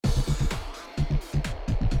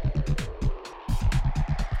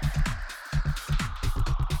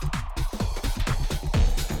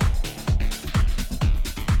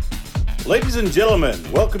Ladies and gentlemen,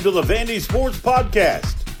 welcome to the Vandy Sports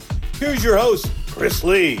Podcast. Here's your host, Chris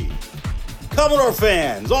Lee. Commodore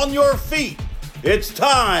fans, on your feet. It's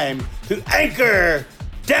time to anchor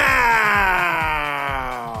down.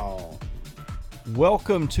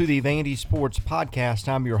 Welcome to the Vandy Sports Podcast.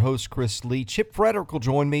 I'm your host, Chris Lee. Chip Frederick will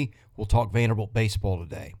join me. We'll talk Vanderbilt baseball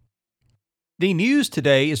today. The news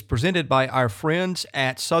today is presented by our friends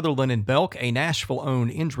at Sutherland & Belk, a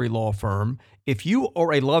Nashville-owned injury law firm. If you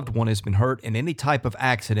or a loved one has been hurt in any type of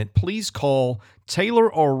accident, please call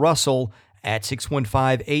Taylor or Russell at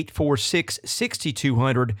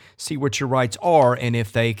 615-846-6200. See what your rights are and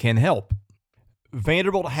if they can help.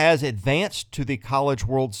 Vanderbilt has advanced to the College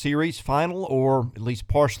World Series final, or at least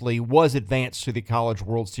partially was advanced to the College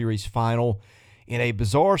World Series final. In a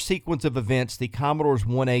bizarre sequence of events, the Commodores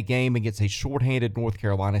won a game against a shorthanded North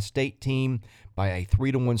Carolina State team by a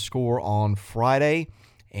 3-1 score on Friday.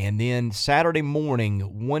 And then Saturday morning,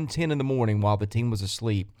 1:10 in the morning, while the team was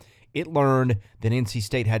asleep, it learned that NC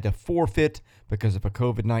State had to forfeit because of a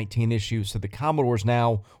COVID-19 issue. So the Commodores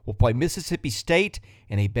now will play Mississippi State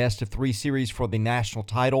in a best-of-3 series for the national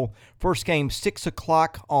title. First game, 6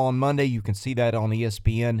 o'clock on Monday. You can see that on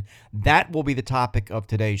ESPN. That will be the topic of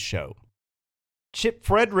today's show. Chip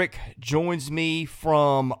Frederick joins me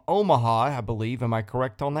from Omaha, I believe. Am I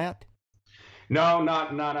correct on that? No,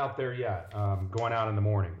 not out there yet. Going out in the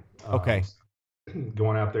morning. Okay.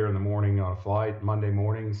 Going out there in the morning on a flight Monday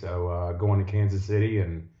morning. So going to Kansas City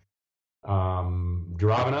and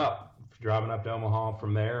driving up to Omaha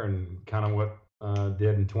from there, and kind of what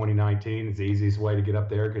did in 2019. It's the easiest way to get up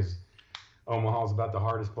there because Omaha is about the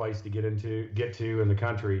hardest place to get to in the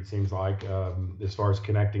country, it seems like, as far as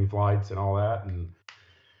connecting flights and all that. And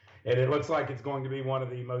it looks like it's going to be one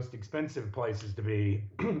of the most expensive places to be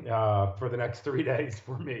for the next 3 days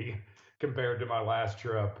for me compared to my last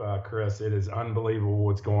trip, Chris. It is unbelievable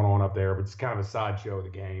what's going on up there, but it's kind of a sideshow of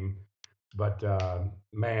the game. But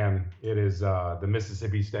man, it is the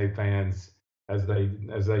Mississippi State fans, as they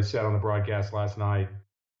said on the broadcast last night,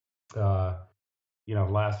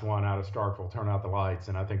 last one out of Starkville, turn out the lights.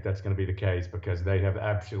 And I think that's going to be the case because they have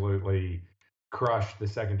absolutely crushed the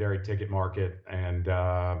secondary ticket market. And,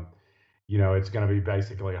 it's going to be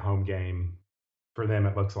basically a home game for them,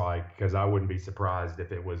 it looks like, because I wouldn't be surprised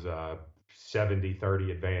if it was a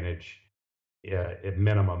 70-30 advantage at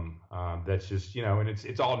minimum. That's just, and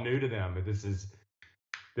it's all new to them. This is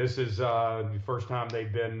the first time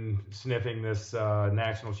they've been sniffing this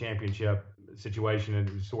national championship situation. And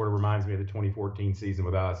it sort of reminds me of the 2014 season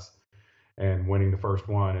with us and winning the first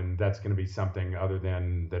one. And that's going to be something other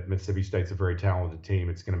than that Mississippi State's a very talented team.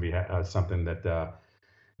 It's going to be something that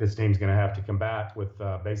this team's going to have to combat with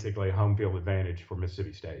basically a home field advantage for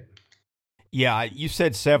Mississippi State. Yeah, you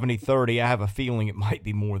said 70-30. I have a feeling it might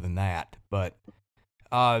be more than that. But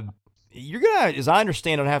you're going to, as I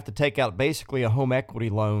understand it, have to take out basically a home equity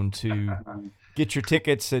loan to get your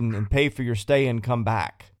tickets and pay for your stay and come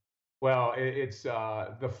back. Well, it's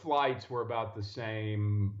the flights were about the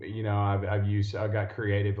same. I got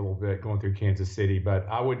creative a little bit going through Kansas City, but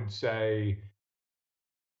I would say,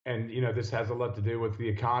 and this has a lot to do with the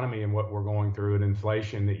economy and what we're going through and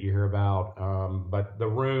inflation that you hear about. But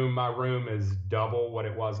my room is double what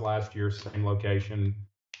it was last year, same location.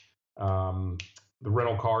 The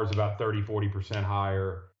rental car is about 30-40%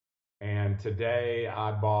 higher. And today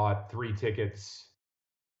I bought 3 tickets.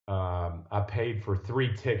 I paid for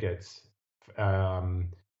 3 tickets,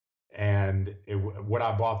 and what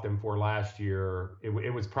I bought them for last year,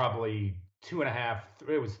 it was probably 2.5.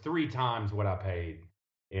 It was 3 times what I paid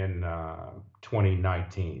in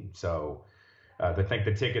 2019. So I think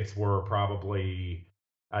the tickets were probably,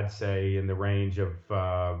 I'd say, in the range of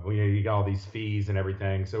you got all these fees and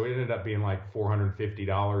everything. So it ended up being like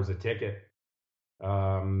 $450 a ticket.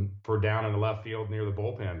 For down in the left field near the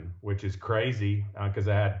bullpen, which is crazy because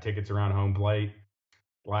I had tickets around home plate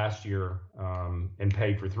last year and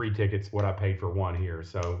paid for 3 tickets what I paid for 1 here.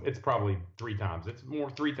 So it's probably 3 times. It's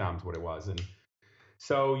more 3 times what it was. And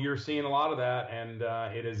so you're seeing a lot of that. And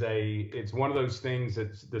it's one of those things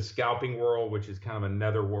that's the scalping world, which is kind of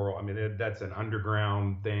another world. I mean, that's an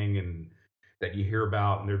underground thing and that you hear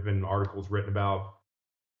about. And there've been articles written about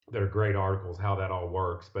that are great articles, how that all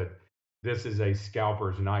works. But this is a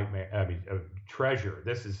scalper's nightmare. I mean, a treasure.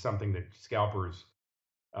 This is something that scalpers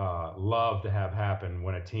love to have happen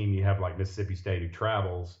when a team you have like Mississippi State who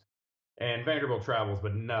travels, and Vanderbilt travels,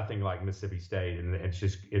 but nothing like Mississippi State. And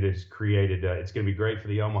it has created. It's going to be great for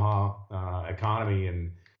the Omaha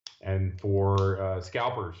economy and for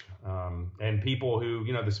scalpers and people who,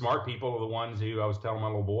 the smart people are the ones who, I was telling my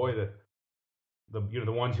little boy that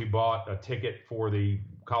the ones who bought a ticket for the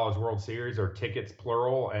College World Series, or tickets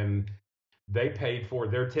plural, and they paid for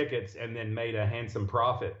their tickets and then made a handsome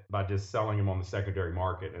profit by just selling them on the secondary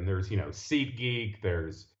market. And there's, SeatGeek,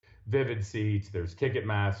 there's Vivid Seats, there's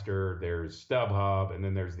Ticketmaster, there's StubHub, and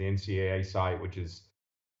then there's the NCAA site, which is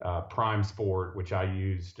Prime Sport, which I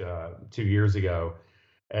used 2 years ago.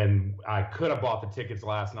 And I could have bought the tickets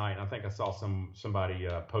last night, and I think I saw somebody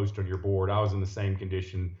post on your board. I was in the same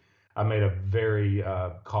condition. I made a very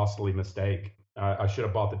costly mistake. I should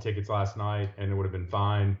have bought the tickets last night, and it would have been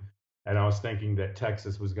fine. And I was thinking that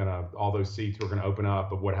Texas was all those seats were gonna open up,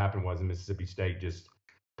 but what happened was Mississippi State just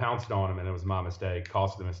pounced on them, and it was my mistake,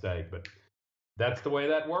 cost the mistake. But that's the way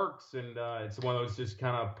that works, and it's one of those just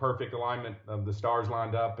kind of perfect alignment of the stars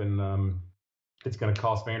lined up, and it's going to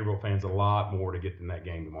cost Vanderbilt fans a lot more to get in that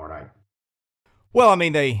game tomorrow night. Well, I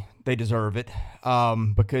mean, they deserve it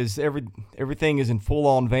because everything is in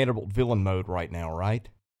full-on Vanderbilt villain mode right now, right?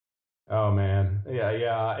 Oh man,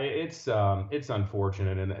 yeah. It's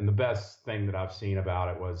unfortunate, and the best thing that I've seen about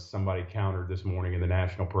it was somebody countered this morning in the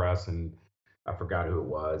national press, and I forgot who it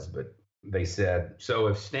was, but they said, so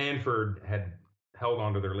if Stanford had held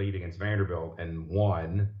on to their lead against Vanderbilt and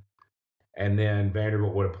won, and then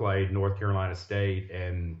Vanderbilt would have played North Carolina State,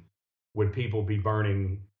 and would people be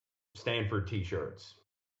burning Stanford T-shirts?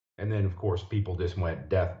 And then, of course, people just went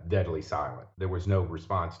deadly silent. There was no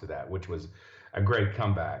response to that, which was a great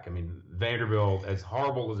comeback. I mean, Vanderbilt, as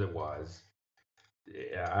horrible as it was,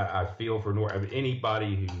 I feel for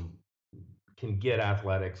anybody who can get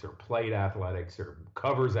athletics or played athletics or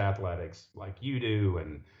covers athletics like you do,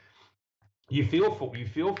 and you feel for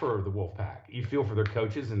the Wolfpack. You feel for their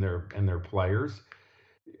coaches and their players.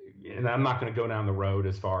 And I'm not going to go down the road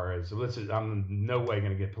as far as I'm no way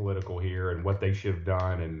going to get political here and what they should have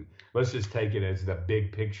done. And let's just take it as the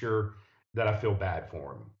big picture that I feel bad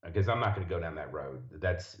for them, because I'm not going to go down that road.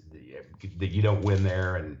 That's that you don't win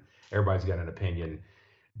there, and everybody's got an opinion.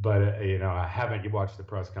 But I haven't watched the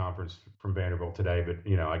press conference from Vanderbilt today, but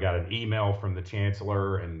I got an email from the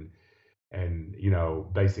chancellor and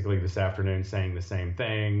basically this afternoon saying the same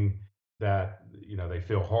thing, that they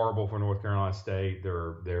feel horrible for North Carolina State.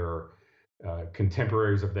 They're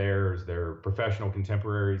contemporaries of theirs, they're professional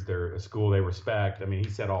contemporaries, they're a school they respect. I mean, he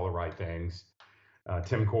said all the right things.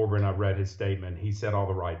 Tim Corbin, I read his statement. He said all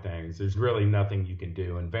the right things. There's really nothing you can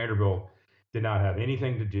do, and Vanderbilt did not have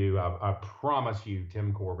anything to do. I promise you,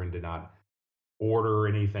 Tim Corbin did not order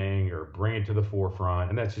anything or bring it to the forefront.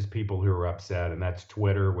 And that's just people who are upset. And that's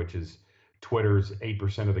Twitter's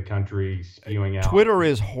 8% of the country spewing out. Twitter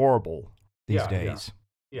is horrible these days.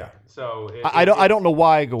 Yeah. So I don't know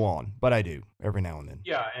why I go on, but I do every now and then.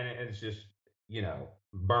 Yeah. And it's just,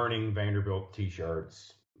 burning Vanderbilt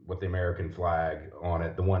T-shirts with the American flag on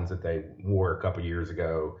it, the ones that they wore a couple years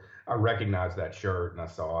ago. I recognized that shirt and I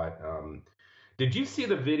saw it. Did you see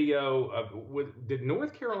the video did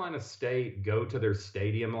North Carolina State go to their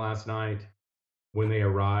stadium last night when they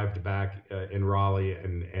arrived back in Raleigh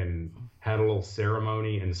and had a little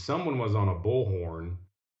ceremony, and someone was on a bullhorn?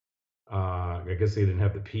 I guess they didn't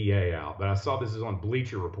have the PA out, but I saw this is on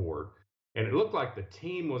Bleacher Report, and it looked like the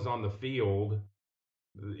team was on the field.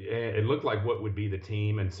 It looked like what would be the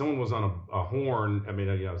team, and someone was on a horn. I mean,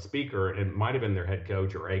 a speaker, and it might have been their head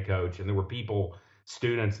coach or a coach, and there were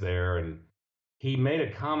students there, and he made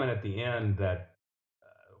a comment at the end that,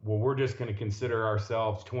 we're just going to consider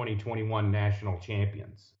ourselves 2021 national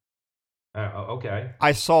champions. Okay.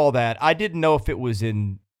 I saw that. I didn't know if it was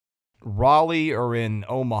in Raleigh or in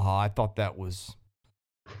Omaha. I thought that was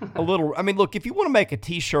a little. I mean, look, if you want to make a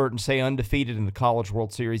T-shirt and say undefeated in the College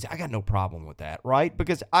World Series, I got no problem with that, right?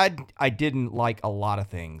 Because I didn't like a lot of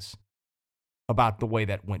things about the way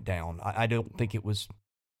that went down. I don't think it was.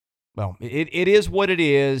 Well, it is what it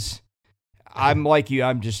is. I'm like you.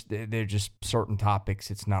 They're just certain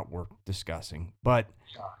topics. It's not worth discussing. But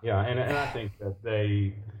yeah, and I think that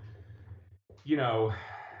they,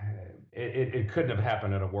 it couldn't have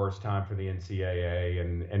happened at a worse time for the NCAA,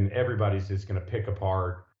 and everybody's just going to pick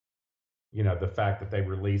apart, the fact that they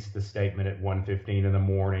released the statement at 1:15 in the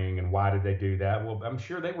morning, and why did they do that? Well, I'm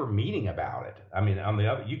sure they were meeting about it. I mean, on the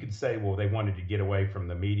other, you could say, well, they wanted to get away from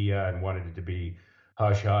the media and wanted it to be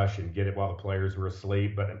hush hush and get it while the players were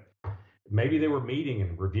asleep, but maybe they were meeting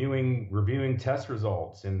and reviewing test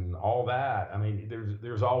results and all that. I mean,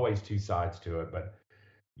 there's always two sides to it, but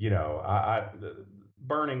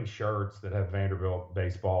burning shirts that have Vanderbilt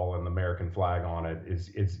baseball and the American flag on it is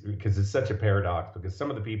because it's such a paradox, because some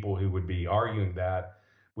of the people who would be arguing that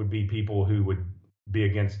would be people who would be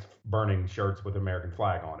against burning shirts with American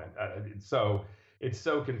flag on it. So it's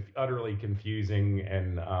so utterly confusing,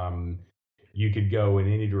 and you could go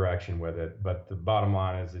in any direction with it, but the bottom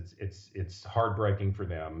line is it's heartbreaking for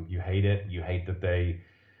them. You hate it. You hate that they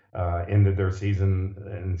ended their season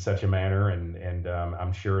in such a manner, and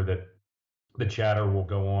I'm sure that the chatter will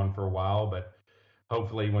go on for a while, but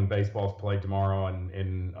hopefully when baseball's played tomorrow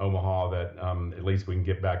in Omaha, that at least we can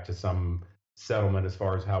get back to some settlement as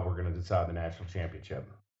far as how we're going to decide the national championship.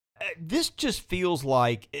 This just feels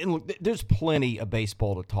like, and look, there's plenty of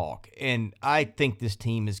baseball to talk, and I think this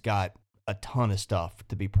team has got a ton of stuff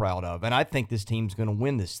to be proud of, and I think this team's going to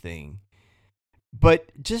win this thing.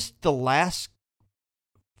 But just the last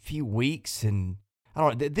few weeks, and I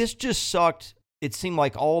don't know, this just sucked. It seemed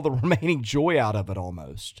like all the remaining joy out of it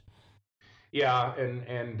almost. Yeah,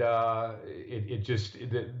 and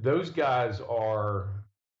those guys are.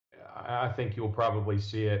 I think you'll probably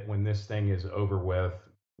see it when this thing is over with,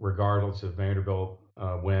 regardless if Vanderbilt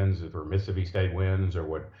wins, or Mississippi State wins,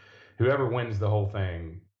 or whoever wins the whole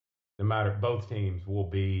thing. No matter, both teams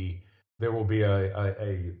there will be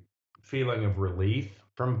a feeling of relief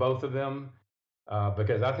from both of them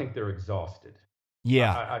because I think they're exhausted.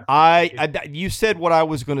 Yeah, you said what I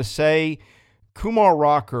was going to say. Kumar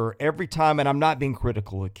Rocker, every time, and I'm not being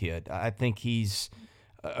critical of the kid. I think he's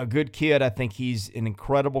a good kid. I think he's an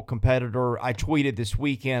incredible competitor. I tweeted this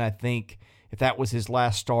weekend, I think if that was his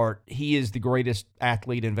last start, he is the greatest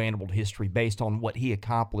athlete in Vanderbilt history based on what he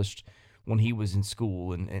accomplished when he was in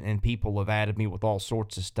school. And people have added me with all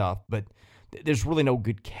sorts of stuff, but there's really no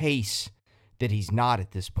good case that he's not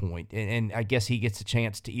at this point. And I guess he gets a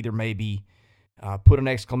chance to either maybe put an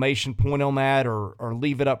exclamation point on that or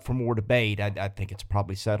leave it up for more debate. I think it's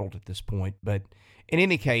probably settled at this point. But in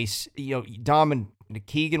any case, Dom and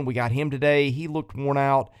Keegan, we got him today. He looked worn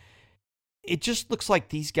out. It just looks like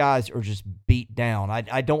these guys are just beat down.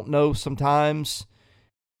 I don't know sometimes.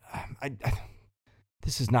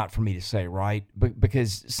 This is not for me to say, right? But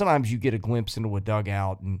because sometimes you get a glimpse into a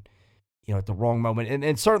dugout and, at the wrong moment.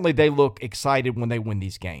 And certainly they look excited when they win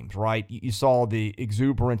these games, right? You saw the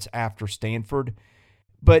exuberance after Stanford.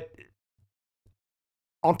 But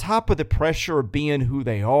on top of the pressure of being who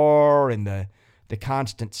they are and the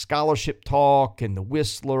constant scholarship talk and the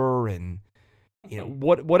Whistler and,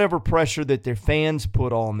 whatever pressure that their fans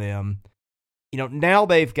put on them, now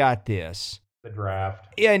they've got this. The draft.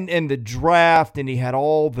 And the draft, and he had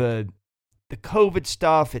all the COVID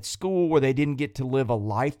stuff at school where they didn't get to live a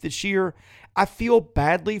life this year. I feel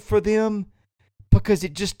badly for them because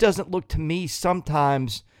it just doesn't look to me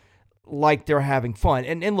sometimes like they're having fun.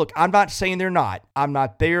 And look, I'm not saying they're not. I'm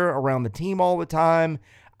not there around the team all the time.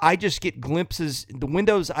 I just get glimpses, the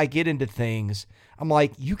windows I get into things. I'm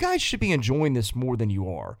like, you guys should be enjoying this more than you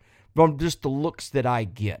are from just the looks that I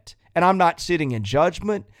get. And I'm not sitting in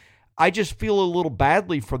judgment. I just feel a little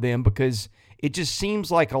badly for them because it just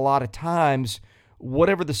seems like a lot of times,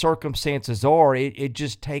 whatever the circumstances are, it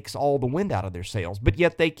just takes all the wind out of their sails, but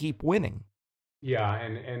yet they keep winning. Yeah,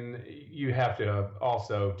 and you have to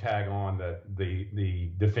also tag on the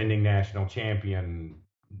defending national champion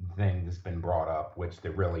thing that's been brought up, which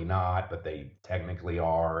they're really not, but they technically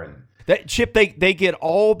are. And that Chip, they get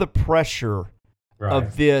all the pressure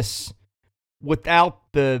of this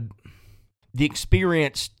without the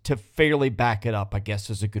experience to fairly back it up, I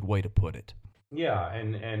guess is a good way to put it. Yeah,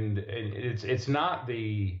 and it's not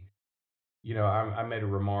the, I made a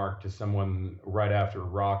remark to someone right after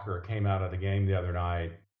Rocker came out of the game the other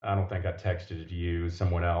night. I don't think I texted it to you,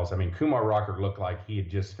 someone else. I mean, Kumar Rocker looked like he had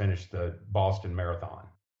just finished the Boston Marathon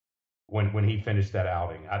when he finished that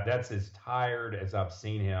outing. That's as tired as I've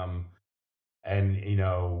seen him, and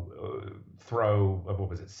throw, what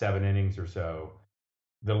was it, 7 innings or so.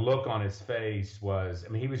 The look on his face was,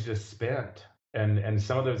 he was just spent. And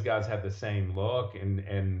some of those guys have the same look,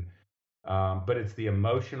 but it's the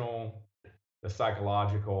emotional, the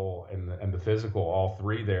psychological, and the physical, all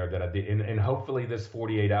three there that I did. And hopefully this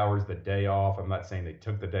 48 hours, the day off, I'm not saying they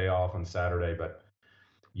took the day off on Saturday, but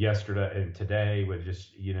yesterday and today would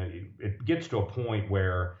just, it gets to a point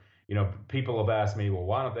where, people have asked me, well,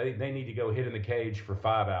 why don't they need to go hit in the cage for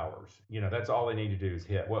 5 hours? That's all they need to do is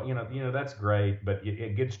hit. Well, that's great, but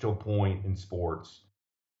it gets to a point in sports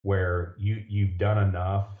where you've done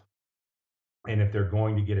enough, and if they're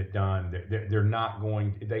going to get it done, they're not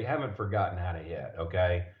going. They haven't forgotten how to hit.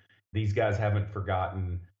 Okay, these guys haven't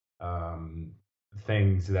forgotten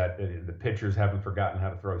things that the pitchers haven't forgotten how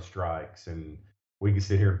to throw strikes, and we can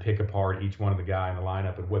sit here and pick apart each one of the guy in the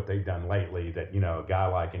lineup and what they've done lately. That a guy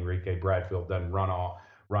like Enrique Bradfield doesn't run out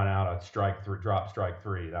a drop strike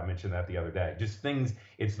three. I mentioned that the other day. Just things.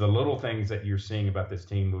 It's the little things that you're seeing about this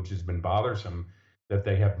team, which has been bothersome, that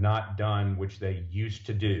they have not done, which they used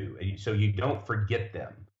to do. So you don't forget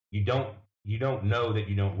them. You don't know that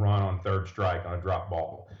you don't run on third strike on a drop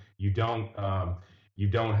ball. You don't, You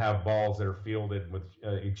don't have balls that are fielded with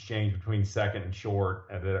exchange between second and short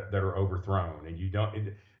that are overthrown, and you don't.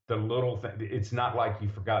 The little thing. It's not like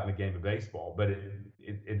you've forgotten the game of baseball, but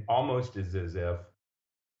it almost is as if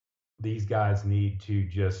these guys need to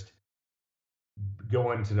just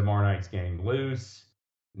go into tomorrow night's game loose,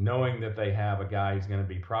 knowing that they have a guy who's going to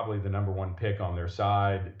be probably the number one pick on their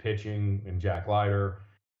side, pitching, and Jack Leiter,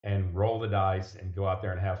 and roll the dice and go out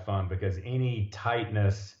there and have fun, because any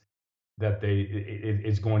tightness that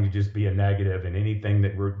it's going to just be a negative, and anything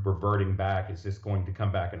that we're reverting back is just going to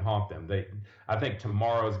come back and haunt them. I think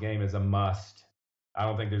tomorrow's game is a must. I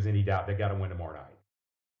don't think there's any doubt they got to win tomorrow night,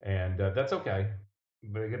 and that's okay.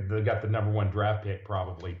 They got the number one draft pick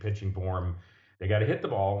probably pitching for them. They got to hit the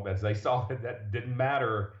ball, as they saw that didn't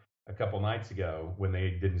matter a couple nights ago when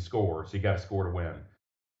they didn't score. So you got to score to win.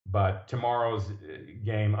 But tomorrow's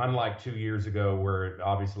game, unlike 2 years ago, where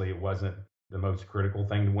obviously it wasn't the most critical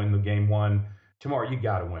thing to win the game one, tomorrow you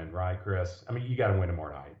got to win, right, Chris? I mean, you got to win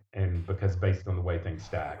tomorrow night, and because based on the way things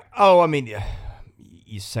stack. Oh, I mean,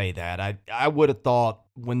 you say that. I would have thought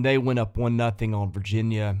when they went up 1-0 on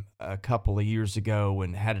Virginia a couple of years ago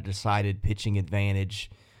and had a decided pitching advantage.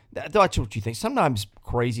 That's what you think. Sometimes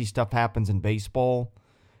crazy stuff happens in baseball.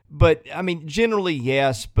 But, I mean, generally,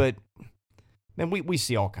 yes. But, man, we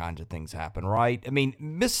see all kinds of things happen, right? I mean,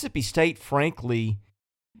 Mississippi State, frankly,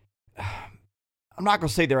 I'm not going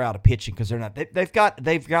to say they're out of pitching, because they're not. They've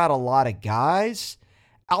got a lot of guys.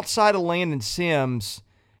 Outside of Landon Sims,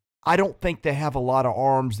 I don't think they have a lot of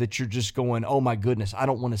arms that you're just going, oh, my goodness, I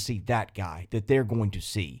don't want to see that guy that they're going to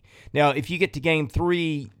see. Now, if you get to Game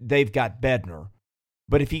 3, they've got Bednar.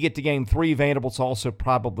 But if you get to Game 3, Vanderbilt's also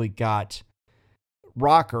probably got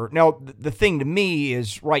Rocker. Now, the thing to me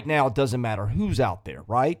is right now it doesn't matter who's out there,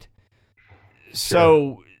 right? Sure.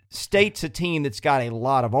 So State's a team that's got a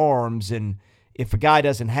lot of arms, and if a guy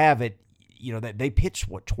doesn't have it, you know, they pitch,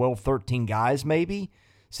 12, 13 guys maybe?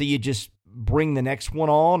 So you just bring the next one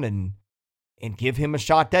on and give him a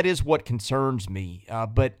shot. That is what concerns me.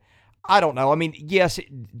 But I don't know. I mean, yes,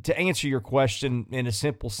 to answer your question in a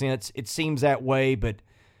simple sense, it seems that way, but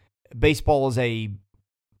baseball is a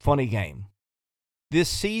funny game. This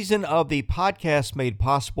season of the podcast made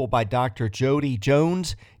possible by Dr. Jody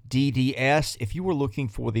Jones, DDS. If you were looking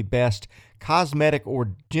for the best cosmetic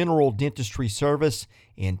or general dentistry service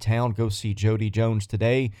in town, go see Jody Jones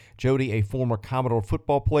today. Jody, a former Commodore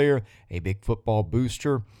football player, a big football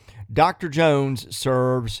booster. Dr. Jones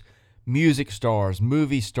serves music stars,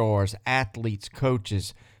 movie stars, athletes,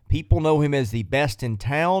 coaches. People know him as the best in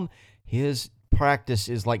town. His practice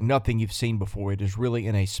is like nothing you've seen before. It is really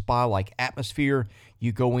in a spa-like atmosphere.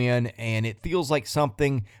 You go in and it feels like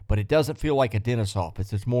something, but it doesn't feel like a dentist's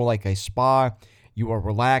office. It's more like a spa. You are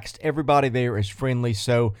relaxed. Everybody there is friendly.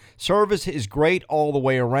 So service is great all the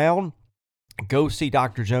way around. Go see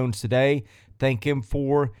Dr. Jones today. Thank him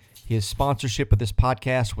for his sponsorship of this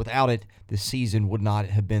podcast. Without it, this season would not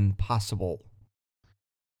have been possible.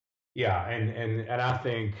 Yeah, and I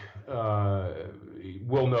think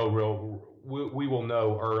we'll know we will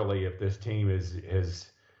know early if this team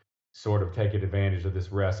is sort of taken advantage of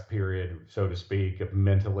this rest period, so to speak,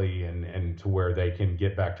 mentally and to where they can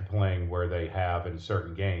get back to playing where they have in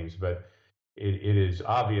certain games. But it is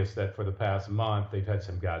obvious that for the past month they've had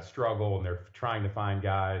some guys struggle, and they're trying to find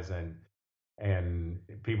guys, and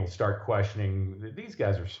people start questioning. These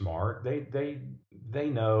guys are smart. They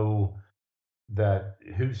know that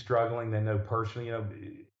who's struggling. They know personally. You know,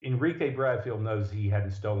 Enrique Bradfield knows he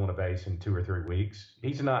hadn't stolen a base in 2 or 3 weeks.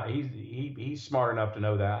 He's not. He's smart enough to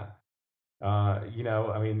know that. You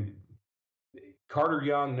know, I mean, Carter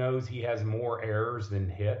Young knows he has more errors than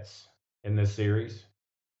hits in this series.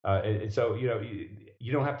 And so, you know,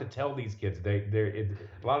 you don't have to tell these kids. A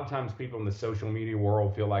lot of times people in the social media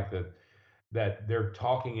world feel like that they're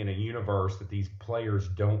talking in a universe that these players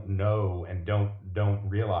don't know and don't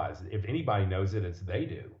realize. If anybody knows it, it's they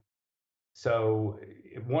do. So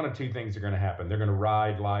one of two things are going to happen. They're going to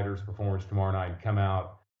ride Leiter's performance tomorrow night and come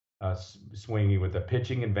out swinging with a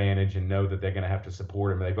pitching advantage and know that they're going to have to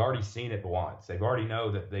support him. They've already seen it once. They've already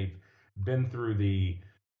know that they've been through the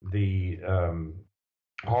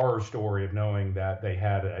horror story of knowing that they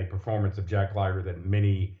had a performance of Jack Leiter that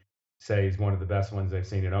many say is one of the best ones they've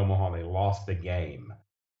seen in Omaha, and they lost the game.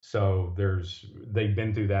 So they've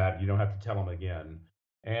been through that. You don't have to tell them again.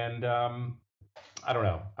 And I don't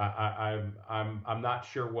know. I'm not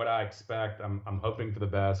sure what I expect. I'm hoping for the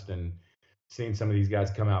best, and seeing some of these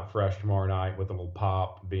guys come out fresh tomorrow night with a little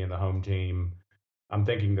pop, being the home team. I'm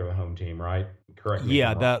thinking they're the home team, right? Correct me.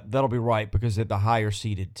 Yeah, that'll be right, because they're the higher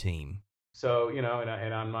seeded team. So, and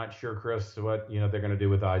I'm not sure, Chris, what, they're going to do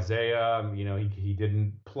with Isaiah. He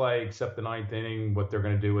didn't play except the ninth inning, what they're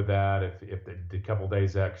going to do with that. If the couple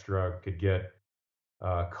days extra could get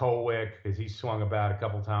Colwick, because he swung a bat a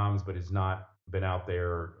couple times, but has not been out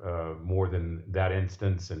there more than that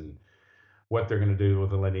instance, and what they're going to do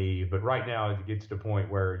with Lenny. But right now, it gets to the point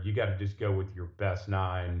where you got to just go with your best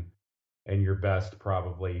 9 and your best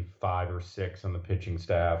probably 5 or 6 on the pitching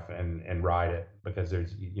staff and ride it, because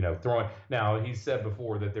there's throwing. Now he said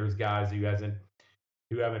before that there's guys who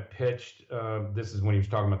haven't pitched. This is when he was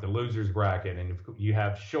talking about the losers bracket, and if you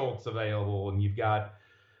have Schultz available, and you've got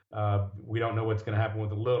we don't know what's going to happen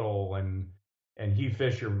with the Little and Hugh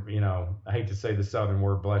Fisher. I hate to say the Southern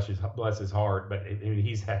word, bless his heart, but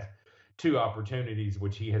he's had 2 opportunities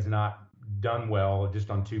which he has not done well,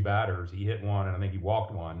 just on 2 batters. He hit one, and I think he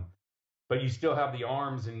walked one. But you still have the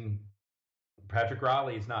arms, and Patrick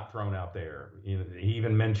Riley is not thrown out there. He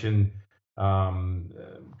even mentioned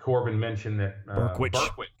Corbin mentioned that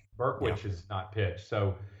Berkwich is not pitched.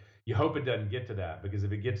 So you hope it doesn't get to that, because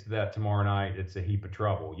if it gets to that tomorrow night, it's a heap of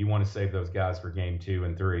trouble. You want to save those guys for game 2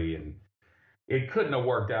 and 3, and it couldn't have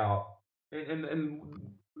worked out. And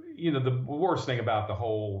the worst thing about the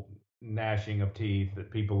whole gnashing of teeth that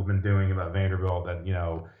people have been doing about Vanderbilt, that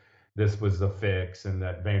this was a fix, and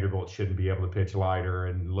that Vanderbilt shouldn't be able to pitch Leiter,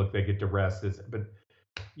 and look, they get to rest this. But,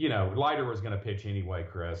 Leiter was going to pitch anyway,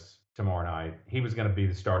 Chris, tomorrow night. He was going to be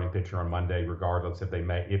the starting pitcher on Monday, regardless if they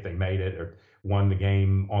made it or won the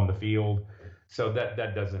game on the field. So that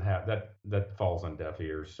doesn't have that falls on deaf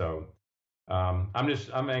ears. So I'm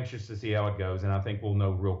anxious to see how it goes, and I think we'll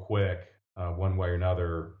know real quick one way or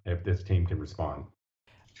another if this team can respond.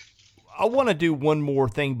 I want to do one more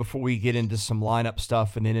thing before we get into some lineup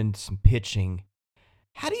stuff and then into some pitching.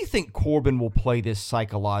 How do you think Corbin will play this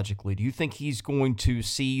psychologically? Do you think he's going to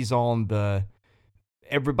seize on the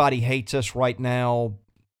everybody hates us right now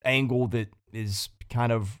angle that is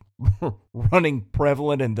kind of running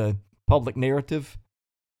prevalent in the public narrative?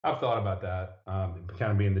 I've thought about that,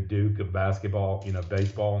 kind of being the Duke of basketball,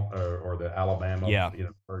 baseball, or the Alabama,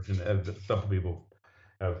 version. Some people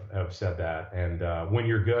have said that, and when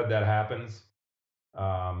you're good, that happens.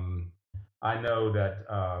 I know that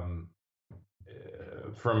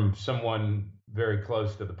from someone very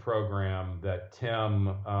close to the program, that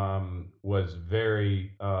Tim was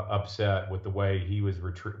very upset with the way he was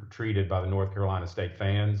treated by the North Carolina State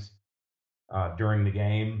fans during the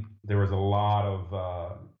game. There was a lot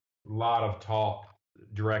of talk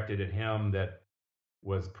directed at him that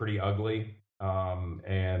was pretty ugly.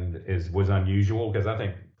 And was unusual, because I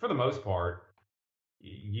think for the most part,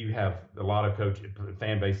 you have a lot of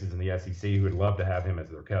fan bases in the SEC who would love to have him as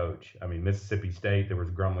their coach. I mean, Mississippi State, there was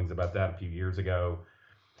grumblings about that a few years ago.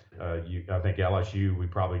 I think LSU, we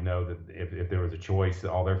probably know that if there was a choice,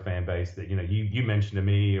 all their fan base that, you mentioned to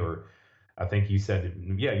me, or I think you said,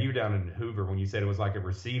 you were down in Hoover when you said it was like a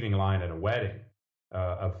receiving line at a wedding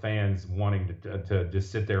of fans wanting to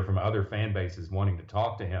just sit there from other fan bases wanting to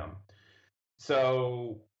talk to him.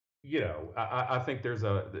 So, I think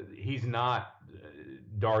he's not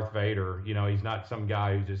Darth Vader. He's not some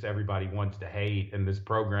guy who just everybody wants to hate in this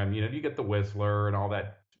program. You get the Whistler and all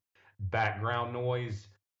that background noise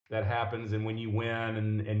that happens. And when you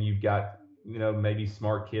win and you've got, maybe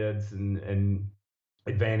smart kids and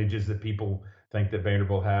advantages that people think that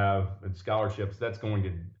Vanderbilt have and scholarships, that's going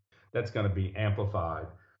to be amplified.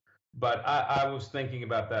 But I was thinking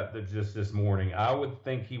about that just this morning. I would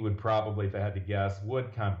think he would probably, if I had to guess,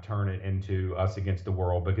 would kind of turn it into us against the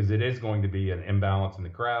world, because it is going to be an imbalance in the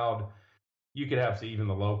crowd. You could have even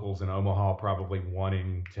the locals in Omaha probably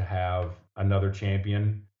wanting to have another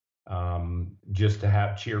champion, just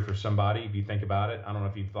to cheer for somebody, if you think about it. I don't know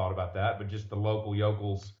if you've thought about that, but just the local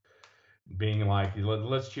yokels being like,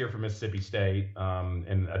 let's cheer for Mississippi State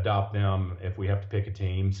and adopt them if we have to pick a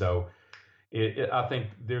team. So I think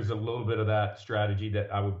there's a little bit of that strategy that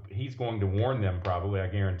he's going to warn them, probably. I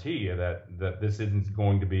guarantee you that this isn't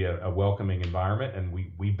going to be a welcoming environment. And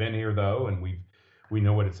we've been here though, and we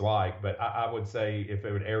know what it's like. But I would say if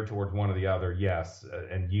it would err towards one or the other, yes,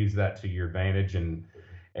 and use that to your advantage, and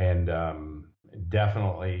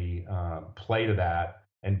definitely play to that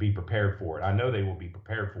and be prepared for it. I know they will be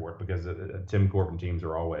prepared for it, because Tim Corbin teams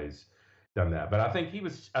are always done that. But I think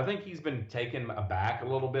he's been taken aback a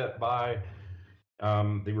little bit by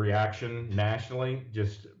the reaction nationally,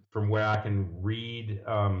 just from where I can read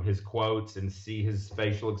his quotes and see his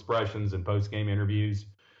facial expressions in post-game interviews.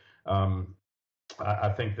 I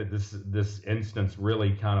think that this instance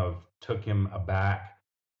really kind of took him aback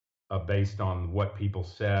based on what people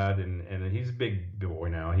said, and he's a big boy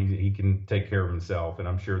now. He can take care of himself, and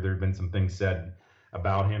I'm sure there have been some things said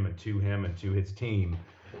about him and to his team.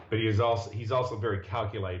 But he's also very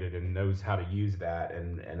calculated and knows how to use that.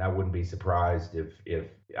 And I wouldn't be surprised if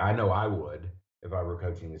I know I would if I were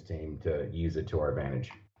coaching this team to use it to our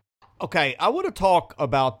advantage. Okay, I want to talk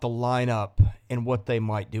about the lineup and what they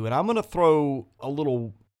might do. And I'm going to throw a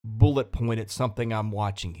little bullet point at something I'm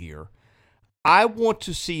watching here. I want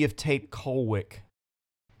to see if Tate Kolwick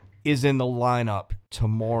is in the lineup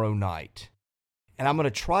tomorrow night. And I'm going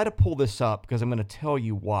to try to pull this up because I'm going to tell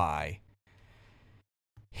you why.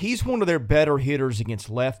 He's one of their better hitters against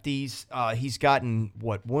lefties. He's gotten,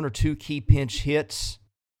 one or two key pinch hits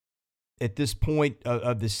at this point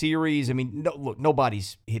of the series. I mean, look,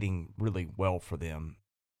 nobody's hitting really well for them.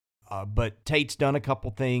 But Tate's done a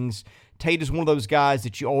couple things. Tate is one of those guys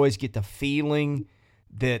that you always get the feeling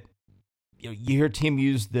that, you hear Tim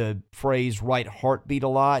use the phrase right heartbeat a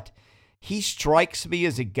lot. He strikes me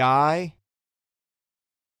as a guy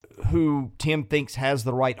who Tim thinks has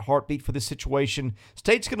the right heartbeat for this situation.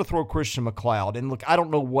 Tate's going to throw Christian McLeod. And look, I don't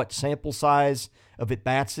know what sample size of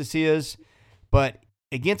at-bats this is, but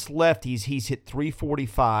against lefties, he's hit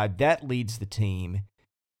 .345. That leads the team.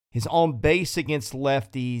 His on base against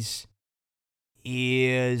lefties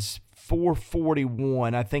is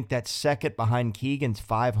 .441. I think that's second behind Keegan's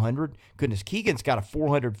 .500. Goodness, Keegan's got a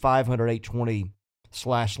 .400, .500, .820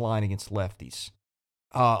 slash line against lefties.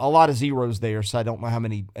 A lot of zeros there, so I don't know how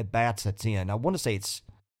many at-bats that's in. I want to say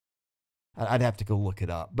I'd have to go look it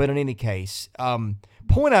up. But in any case,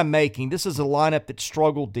 point I'm making, this is a lineup that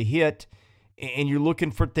struggled to hit, and you're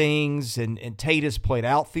looking for things, and Tate has played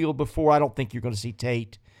outfield before. I don't think you're going to see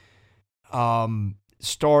Tate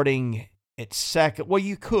starting at second. Well,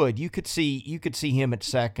 you could see him at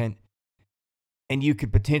second, and you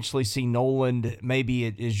could potentially see Noland maybe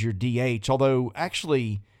as your DH. Although,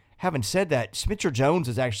 actually, having said that, Spencer Jones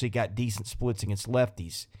has actually got decent splits against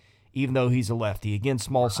lefties, even though he's a lefty. Again,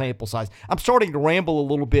 small sample size. I'm starting to ramble a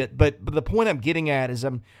little bit, but the point I'm getting at is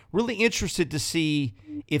I'm really interested to see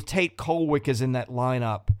if Tate Kolwick is in that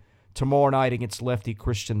lineup tomorrow night against lefty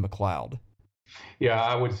Christian McLeod. Yeah,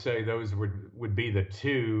 I would say those would be the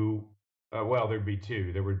two. Well, there'd be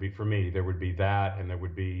two. There would be, for me, there would be that, and there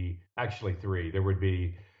would be actually three. There would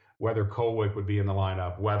be whether Kolwick would be in the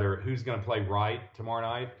lineup, who's going to play right tomorrow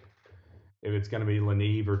night, if it's going to be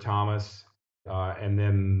Leneve or Thomas. And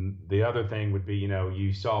then the other thing would be,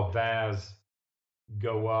 you saw Vaz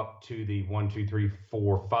go up to the 1, 2, 3,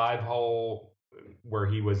 4, 5 hole where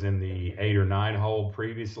he was in the 8 or 9 hole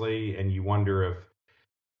previously, and you wonder if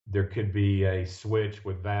there could be a switch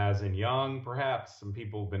with Vaz and Young, perhaps. Some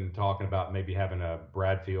people have been talking about maybe having a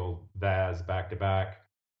Bradfield Vaz back-to-back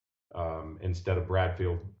instead of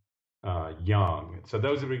Bradfield Young. So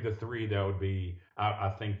those would be the three that would be, I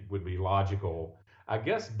think, would be logical. I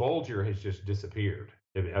guess Bolger has just disappeared.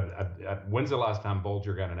 When's the last time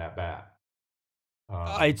Bolger got an at-bat?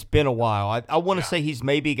 It's been a while. I want to say he's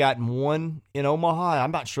maybe gotten one in Omaha.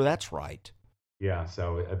 I'm not sure that's right. Yeah,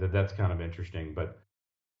 so that's kind of interesting. But,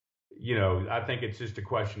 I think it's just a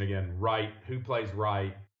question, again, who plays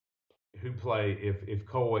right, if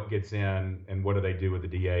Kolwick gets in, and what do they do with the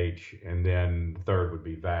DH? And then third would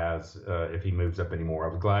be Vaz if he moves up anymore.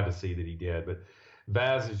 I was glad to see that he did, but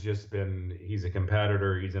Vaz has just been, he's a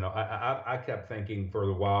competitor. I kept thinking for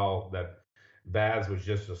a while that Vaz was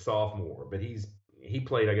just a sophomore, but he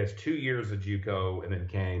played, I guess, 2 years of JUCO and then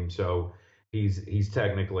came. So he's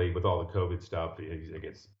technically, with all the COVID stuff, I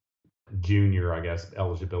guess junior, I guess,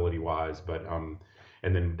 eligibility wise, but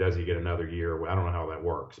and then does he get another year? I don't know how that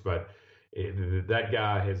works, but that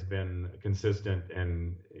guy has been consistent,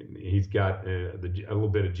 and he's got a little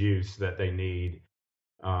bit of juice that they need.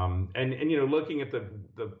 And looking at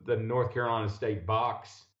the North Carolina State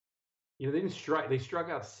box, they struck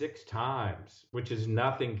out 6 times, which is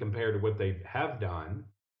nothing compared to what they have done.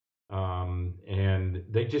 And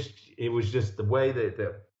it was just the way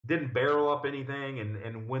that didn't barrel up anything.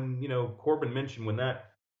 And when, Corbin mentioned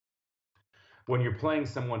when you're playing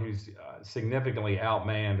someone who's significantly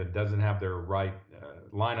outmanned and doesn't have their right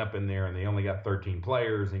lineup in there, and they only got 13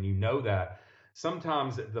 players, and that,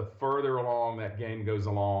 sometimes the further along that game goes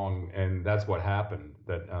along, and that's what happened,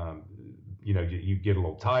 that you get a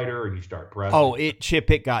little tighter and you start pressing. Oh,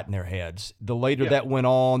 it got in their heads. The later that went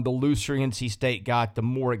on, the looser NC State got, the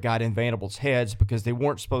more it got in Vanderbilt's heads, because they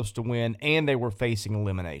weren't supposed to win and they were facing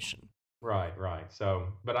elimination. Right. So,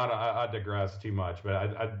 but I digress too much.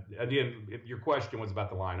 But again, your question was about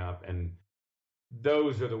the lineup, and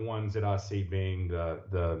those are the ones that I see being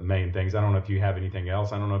the main things. I don't know if you have anything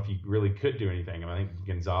else. I don't know if you really could do anything. I think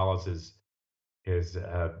Gonzalez has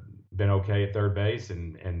been okay at third base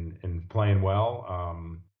and playing well.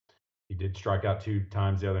 He did strike out 2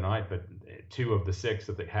 times the other night, but 2 of the 6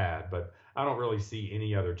 that they had, but I don't really see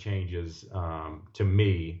any other changes to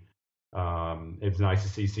me. It's nice to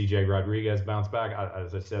see CJ Rodriguez bounce back.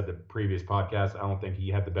 As I said the previous podcast, I don't think he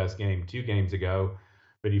had the best game 2 games ago,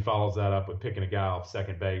 but he follows that up with picking a guy off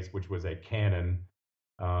second base, which was a cannon.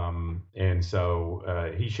 And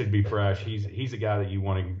so he should be fresh. He's a guy that you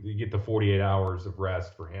want to get the 48 hours of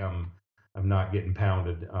rest for him of not getting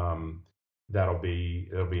pounded. It'll be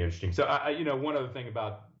interesting. So one other thing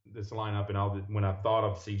about this lineup, and when I thought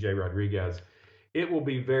of CJ Rodriguez, it will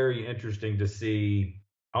be very interesting to see,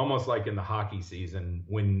 almost like in the hockey season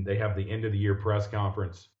when they have the end of the year press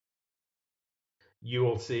conference. You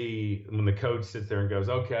will see when the coach sits there and goes,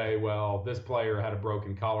 okay, well, this player had a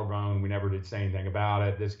broken collarbone. We never did say anything about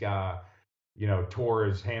it. This guy, tore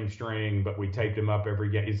his hamstring, but we taped him up every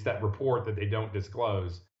game. It's that report that they don't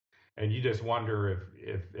disclose. And you just wonder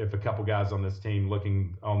if a couple guys on this team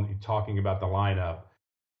talking about the lineup,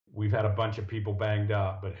 we've had a bunch of people banged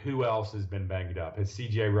up, but who else has been banged up? Has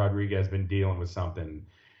CJ Rodriguez been dealing with something?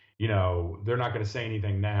 They're not going to say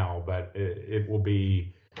anything now, but it will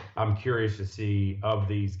be, I'm curious to see of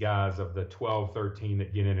these guys, of the 12, 13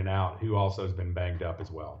 that get in and out, who also has been banged up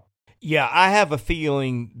as well. Yeah, I have a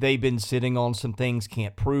feeling they've been sitting on some things,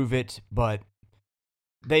 can't prove it, but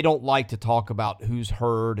they don't like to talk about who's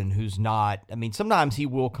hurt and who's not. I mean, sometimes he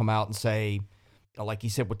will come out and say, like he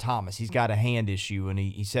said with Thomas, he's got a hand issue, and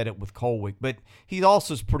he said it with Colwick, but he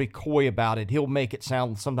also is pretty coy about it. He'll make it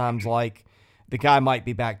sound sometimes like the guy might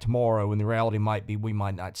be back tomorrow, and the reality might be we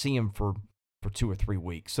might not see him for 2 or 3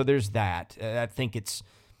 weeks. So there's that. I think it's,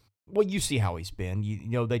 well, you see how he's been.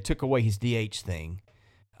 They took away his DH thing,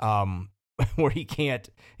 where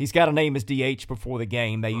he's got to name his DH before the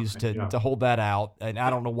game. They used to hold that out, and I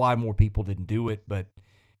don't know why more people didn't do it, but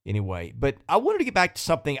anyway. But I wanted to get back to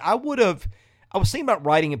something. I was thinking about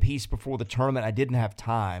writing a piece before the tournament. I didn't have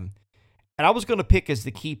time, and I was going to pick as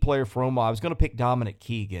the key player for Omaha, I was going to pick Dominic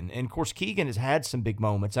Keegan. And, of course, Keegan has had some big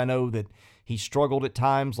moments. I know that he struggled at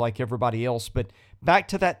times like everybody else, but back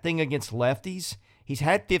to that thing against lefties, he's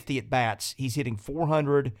had 50 at-bats. He's hitting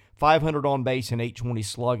 400, 500 on base, and 820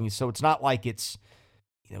 slugging. So it's not like it's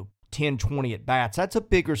 10, 20 at-bats. That's a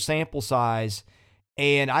bigger sample size,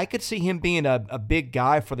 and I could see him being a big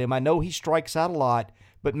guy for them. I know he strikes out a lot,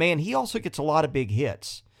 but, man, he also gets a lot of big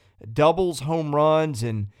hits, doubles, home runs,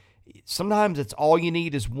 and sometimes it's all you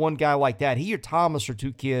need is one guy like that. He or Thomas are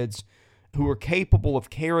 2 kids who are capable of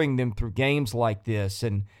carrying them through games like this,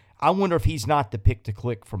 and I wonder if he's not the pick to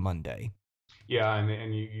click for Monday. Yeah,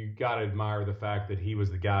 and you got to admire the fact that he was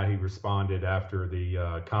the guy who responded after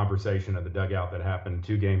the conversation at the dugout that happened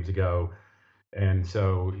 2 games ago. And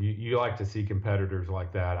so you like to see competitors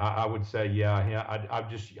like that. I would say,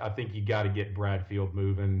 I think you got to get Bradfield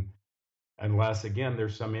moving, unless, again,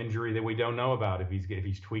 there's some injury that we don't know about, if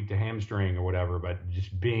he's tweaked a hamstring or whatever. But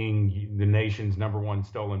just being the nation's #1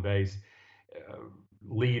 stolen base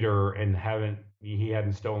leader, and he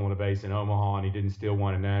hadn't stolen a base in Omaha, and he didn't steal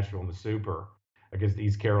one in Nashville in the Super against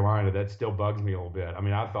East Carolina, that still bugs me a little bit. I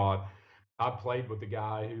mean, I thought I played with the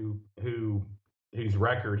guy whose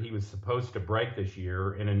record he was supposed to break this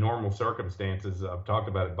year, and in normal circumstances, I've talked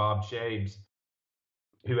about it, Bob Shabes,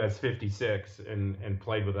 who has 56 and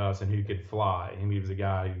played with us, and who could fly. And he was a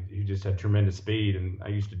guy who just had tremendous speed. And I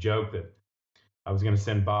used to joke that I was going to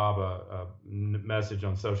send Bob a message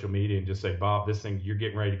on social media and just say, Bob, this thing, you're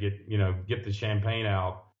getting ready to get the champagne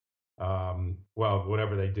out. Well,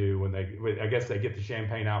 whatever they do I guess they get the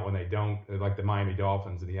champagne out when they don't, like the Miami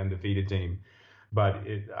Dolphins, the undefeated team. But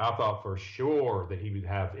I thought for sure that he would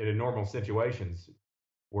have, in normal situations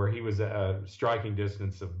where he was a striking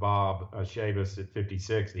distance of Bob Shabes at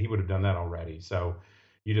 56, he would have done that already. So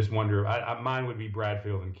you just wonder, mine would be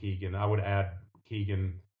Bradfield and Keegan. I would add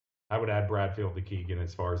Bradfield to Keegan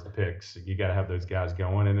as far as the picks. You got to have those guys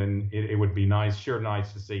going. And then it would be nice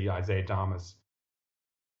to see Isaiah Thomas,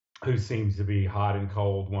 who seems to be hot and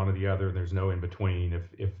cold, one or the other. There's no in between.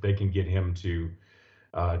 If they can get him to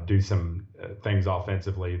do some things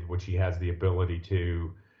offensively, which he has the ability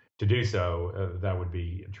to do so, that would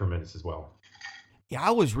be tremendous as well. Yeah,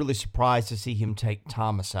 I was really surprised to see him take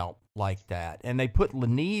Thomas out like that. And they put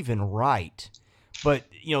Leneve in right. But,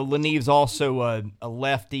 Leneve's also a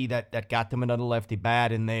lefty that got them another lefty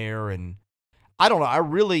bat in there. And I don't know. I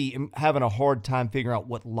really am having a hard time figuring out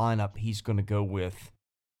what lineup he's going to go with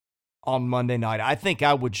on Monday night. I think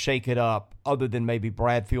I would shake it up, other than maybe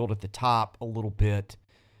Bradfield at the top a little bit.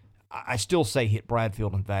 I still say hit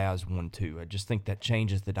Bradfield and Vaz 1-2. I just think that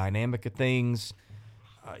changes the dynamic of things.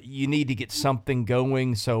 You need to get something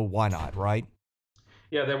going, so why not, right?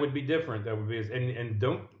 Yeah, that would be different. That would be, and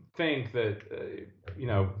don't think that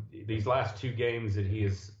these last two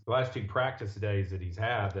practice days that he's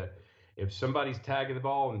had, that if somebody's tagging the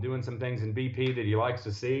ball and doing some things in BP that he likes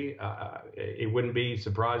to see, it wouldn't be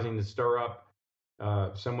surprising to stir up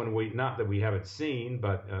someone not that we haven't seen,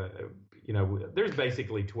 but there's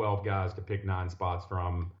basically 12 guys to pick 9 spots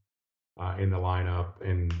from in the lineup,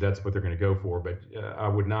 and that's what they're going to go for. But I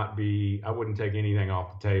wouldn't take anything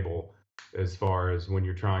off the table as far as when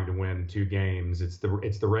you're trying to win 2 games. It's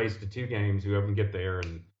the race to 2 games. Whoever can get there,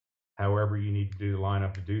 and however you need to do the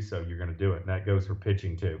lineup to do so, you're going to do it. And that goes for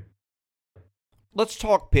pitching too. Let's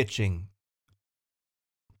talk pitching.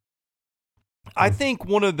 I think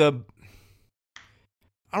one of the,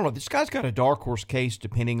 I don't know, this guy's got a dark horse case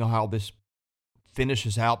depending on how this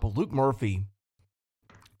finishes out, but Luke Murphy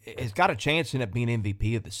has got a chance in it being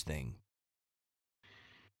MVP of this thing.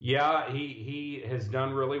 Yeah, he has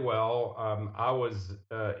done really well.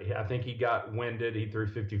 I think he got winded. He threw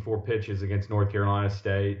 54 pitches against North Carolina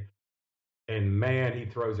State. And man, he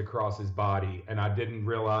throws across his body. And I didn't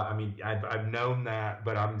realize, I mean, I've known that,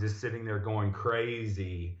 but I'm just sitting there going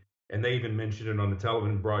crazy. And they even mentioned it on the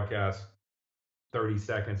television broadcast 30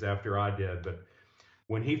 seconds after I did. But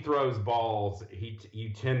when he throws balls, you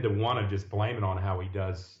tend to want to just blame it on how he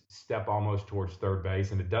does step almost towards third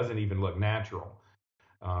base, and it doesn't even look natural.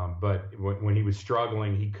 But when he was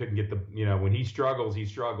struggling, he couldn't get when he struggles, he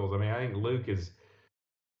struggles. I mean, I think Luke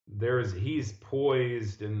he's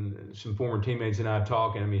poised, and some former teammates and I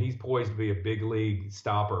talking. I mean, he's poised to be a big league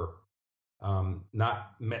stopper,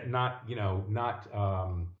 not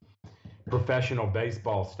professional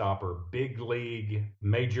baseball stopper, big league,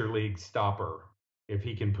 major league stopper. If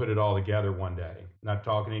he can put it all together one day, not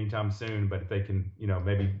talking anytime soon, but if they can,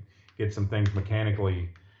 maybe get some things mechanically.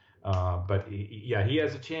 But he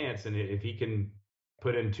has a chance, and if he can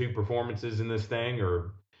put in 2 performances in this thing,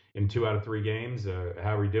 or in 2 out of 3 games,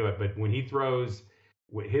 however you do it. But when he throws,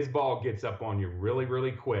 his ball gets up on you really,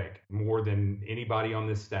 really quick, more than anybody on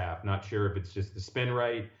this staff. Not sure if it's just the spin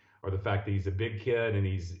rate or the fact that he's a big kid and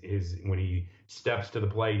when he steps to the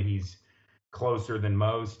plate, he's closer than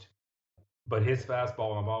most. But his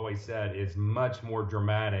fastball, I've always said, is much more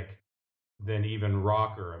dramatic than even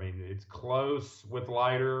Rocker. I mean, it's close with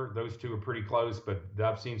Leiter. Those 2 are pretty close, but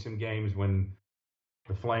I've seen some games when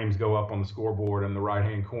the Flames go up on the scoreboard in the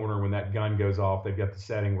right-hand corner, when that gun goes off, they've got the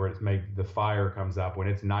setting where the fire comes up when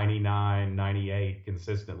it's 99, 98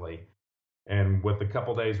 consistently. And with a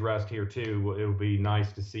couple days rest here too, it'll be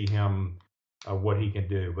nice to see him, what he can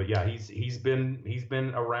do. But yeah, he's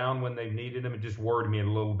been around when they needed him. It just worried me a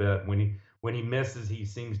little bit when he misses. He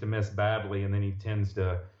seems to miss badly, and then he tends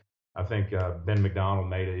to. I think Ben McDonald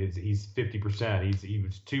made it. He's 50%. He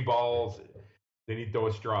was 2 balls, then he'd throw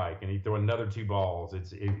a strike, and he'd throw another 2 balls.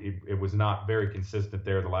 It was not very consistent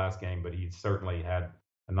there the last game, but he certainly had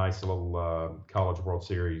a nice little College World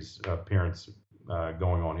Series appearance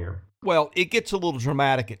going on here. Well, it gets a little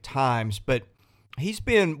dramatic at times, but he's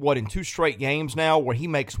been, in 2 straight games now where he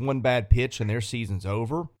makes 1 bad pitch and their season's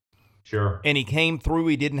over. Sure. And he came through.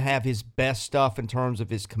 He didn't have his best stuff in terms of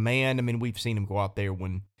his command. I mean, we've seen him go out there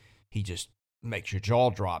when he just makes your jaw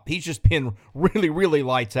drop. He's just been really, really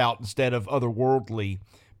lights out instead of otherworldly.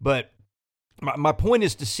 But my point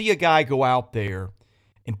is to see a guy go out there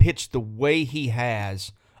and pitch the way he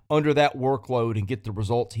has under that workload and get the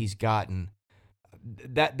results he's gotten,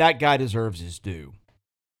 that guy deserves his due.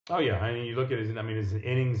 Oh, yeah. I mean, you look at his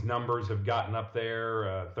innings numbers have gotten up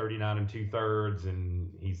there, 39 2/3,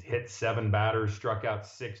 and he's hit 7 batters, struck out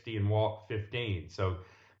 60, and walked 15. So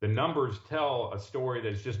the numbers tell a story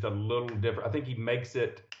that's just a little different. I think he makes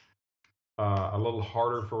it a little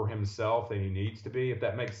harder for himself than he needs to be, if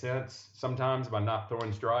that makes sense, sometimes, by not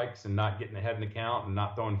throwing strikes and not getting ahead in the count and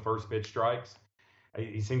not throwing first pitch strikes.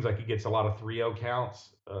 He seems like he gets a lot of 3-0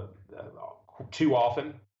 counts too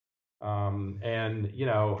often. And,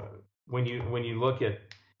 when you look at,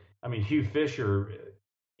 Hugh Fisher,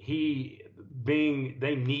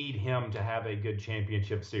 they need him to have a good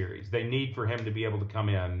championship series. They need for him to be able to come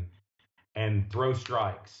in and throw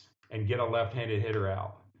strikes and get a left-handed hitter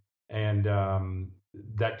out. And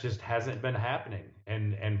that just hasn't been happening.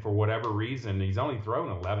 And for whatever reason, he's only thrown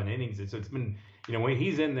 11 innings. So it's been, when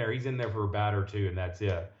he's in there for a bat or 2, and that's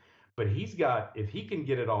it. But if he can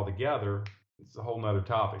get it all together, it's a whole nother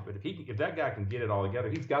topic. But if that guy can get it all together,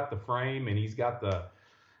 he's got the frame and he's got the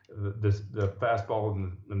fastball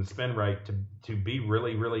and the spin rate to be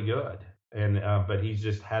really, really good. And but he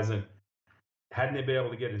just hadn't been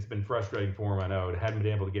able to get it. It's been frustrating for him, I know. It hadn't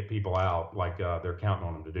been able to get people out like they're counting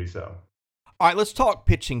on him to do so. All right, let's talk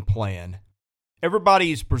pitching plan.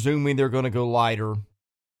 Everybody's presuming they're going to go Leiter.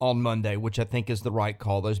 on Monday, which I think is the right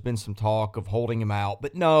call. There's been some talk of holding him out.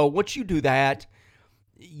 But no, once you do that,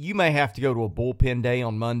 you may have to go to a bullpen day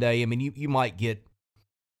on Monday. I mean, you might get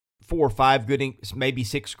 4 or 5 good innings, maybe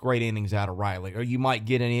 6 great innings out of Riley, or you might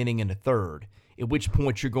get an inning in the third, at which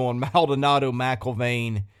point you're going Maldonado,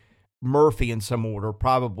 McIlvain, Murphy in some order,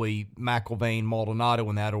 probably McIlvain, Maldonado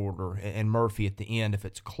in that order, and Murphy at the end if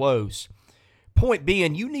it's close. Point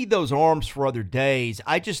being, you need those arms for other days.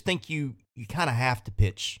 I just think you kind of have to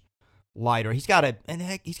pitch lighter. He's got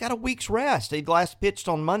a week's rest. He last pitched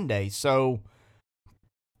on Monday, so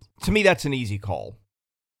to me that's an easy call.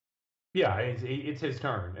 Yeah, it's his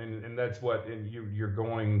turn, and that's what you're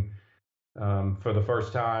going for the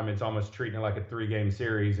first time. It's almost treating it like a 3-game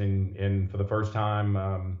series, and for the first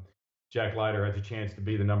time, Jack Leiter has a chance to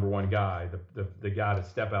be the number one guy, the guy to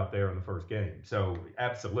step out there in the first game. So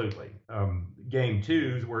absolutely. Game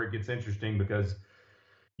 2 is where it gets interesting because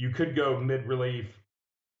you could go mid-relief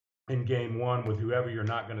in game 1 with whoever you're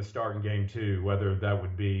not going to start in game 2, whether that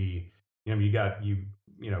would be,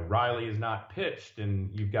 Riley is not pitched and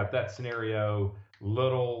you've got that scenario.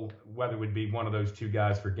 Little, whether it would be one of those 2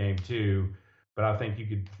 guys for game 2, but I think you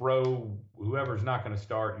could throw whoever's not going to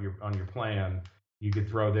start on your plan. You could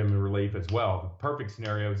throw them in relief as well. The perfect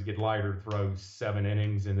scenario is to get Leiter to throw 7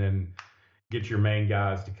 innings and then get your main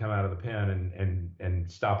guys to come out of the pen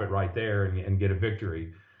and stop it right there and get a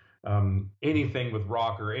victory. Anything with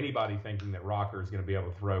Rocker, anybody thinking that Rocker is going to be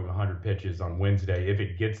able to throw 100 pitches on Wednesday, if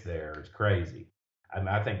it gets there, is crazy.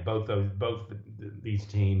 I think both these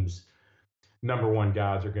teams' number one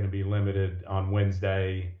guys are going to be limited on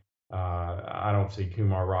Wednesday. I don't see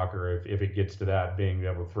Kumar Rocker, if it gets to that, being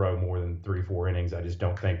able to throw more than 3-4 innings. I just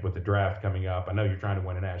don't think with the draft coming up. I know you're trying to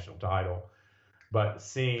win a national title, but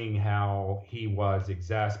seeing how he was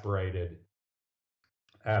exasperated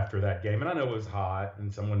after that game, and I know it was hot,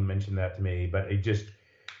 and someone mentioned that to me, but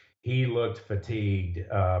he looked fatigued.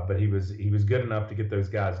 But he was good enough to get those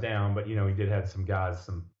guys down. But he did have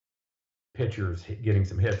some pitchers getting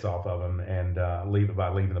some hits off of him and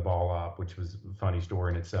leaving the ball up, which was a funny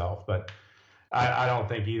story in itself. But I don't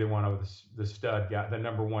think either one of the stud guy, the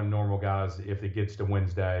number one normal guys, if it gets to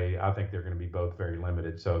Wednesday, I think they're going to be both very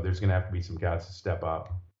limited. So there's going to have to be some guys to step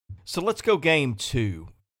up. So let's go game 2.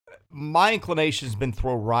 My inclination has been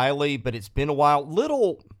throw Riley, but it's been a while.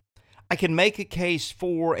 Little, I can make a case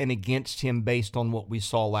for and against him based on what we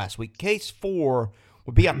saw last week. Case 4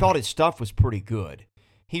 would be I thought his stuff was pretty good.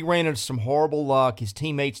 He ran into some horrible luck. His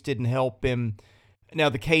teammates didn't help him. Now,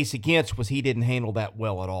 the case against was he didn't handle that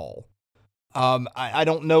well at all. I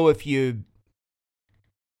don't know if you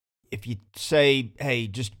say, hey,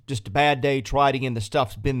 just a bad day, try it again. The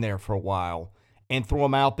stuff's been there for a while, and throw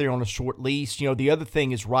him out there on a short leash. The other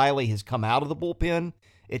thing is Riley has come out of the bullpen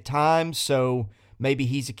at times, so maybe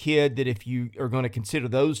he's a kid that if you are going to consider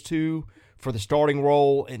those 2 for the starting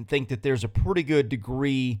role and think that there's a pretty good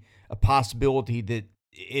degree of possibility that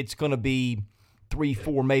it's going to be 3,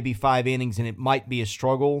 4, maybe 5 innings, and it might be a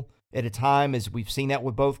struggle at a time, as we've seen that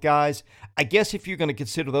with both guys. I guess if you're going to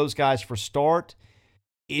consider those guys for start,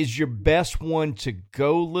 is your best one to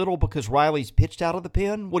go Little because Riley's pitched out of the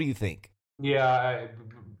pen? What do you think? Yeah,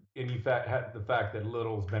 and in fact, the fact that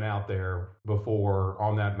Little's been out there before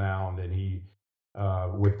on that mound, and he,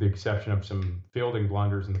 with the exception of some fielding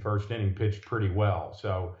blunders in the first inning, pitched pretty well.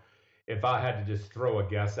 So if I had to just throw a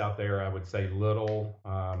guess out there, I would say Little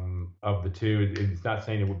of the 2. It's not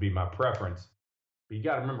saying it would be my preference, but you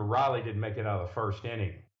got to remember Riley didn't make it out of the first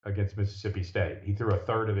inning against Mississippi State. He threw a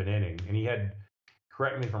third of an inning, and he had,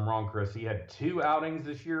 correct me if I'm wrong, Chris, he had 2 outings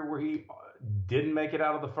this year where he didn't make it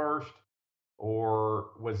out of the first,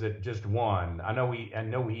 or was it just one? I know he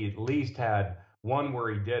at least had one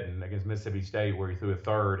where he didn't against Mississippi State, where he threw a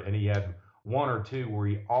third, and he had 1 or 2 where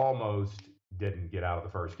he almost didn't get out of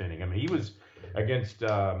the first inning. I mean, he was against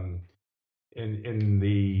in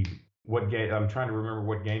the what game? I'm trying to remember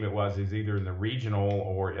what game it was. Is either in the regional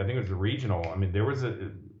or I think it was the regional. I mean, there was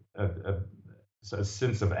a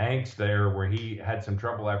sense of angst there where he had some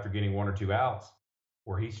trouble after getting 1 or 2 outs,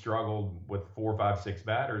 where he struggled with 4, 5, 6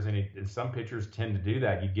 batters, and some pitchers tend to do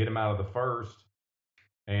that. You get them out of the first,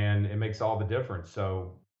 and it makes all the difference.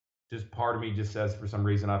 So just part of me just says for some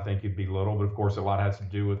reason I think it'd be Little, but of course a lot has to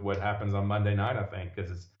do with what happens on Monday night, I think, because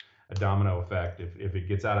it's a domino effect. If it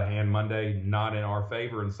gets out of hand Monday, not in our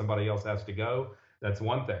favor, and somebody else has to go, that's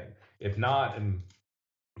one thing. If not, and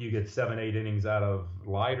you get 7, 8 innings out of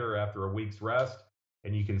Leiter after a week's rest,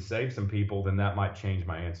 and you can save some people, then that might change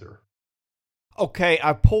my answer. Okay,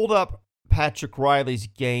 I pulled up Patrick Riley's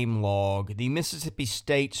game log, the Mississippi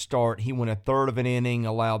State start, he went a third of an inning,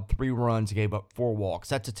 allowed 3 runs, gave up 4 walks.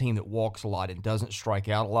 That's a team that walks a lot and doesn't strike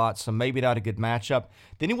out a lot, so maybe not a good matchup.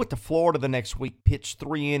 Then he went to Florida the next week, pitched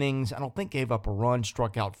 3 innings. I don't think gave up a run,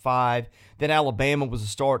 struck out 5. Then Alabama was a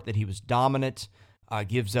start that he was dominant.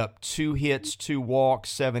 Gives up 2 hits, 2 walks,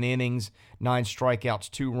 7 innings, 9 strikeouts,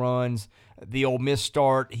 2 runs. The Ole Miss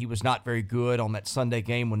start, he was not very good on that Sunday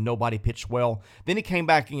game when nobody pitched well. Then he came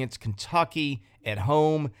back against Kentucky at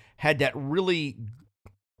home, had that really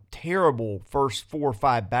terrible first 4 or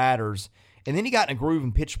 5 batters, and then he got in a groove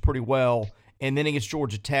and pitched pretty well. And then against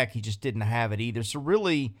Georgia Tech, he just didn't have it either. So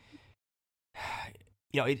really,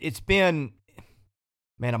 it's been,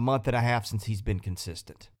 a month and a half since he's been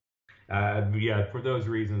consistent. For those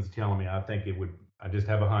reasons, telling me, I think I just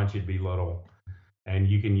have a hunch it'd be Little. And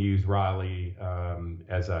you can use Riley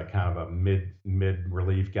as a kind of a mid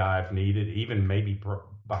relief guy if needed, even maybe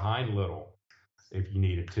behind Little if you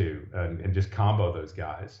needed to, and just combo those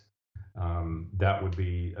guys. That would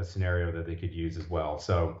be a scenario that they could use as well.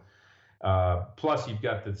 So, plus you've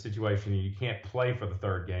got the situation you can't play for the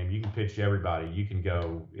third game. You can pitch to everybody. You can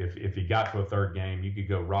go if you got to a third game, you could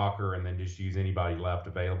go rocker and then just use anybody left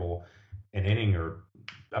available, an inning or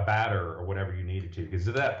a batter or whatever you needed to. Because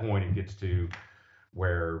at that point it gets to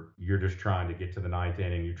where you're just trying to get to the 9th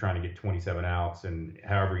inning, you're trying to get 27 outs, and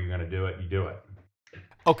however you're going to do it, you do it.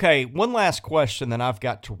 Okay, one last question that I've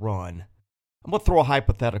got to run. I'm going to throw a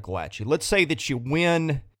hypothetical at you. Let's say that you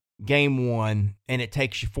win game 1 and it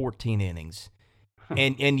takes you 14 innings,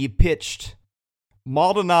 and you pitched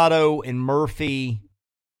Maldonado and Murphy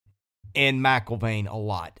and McIlvain a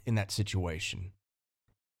lot in that situation.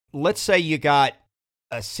 Let's say you got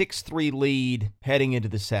a 6-3 lead heading into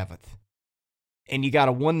the 7th. And you got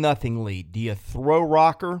a 1-0 lead. Do you throw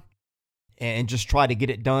Rocker and just try to get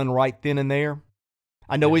it done right then and there?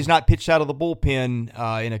 I know he's not pitched out of the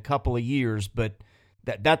bullpen in a couple of years, but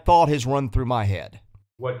that thought has run through my head.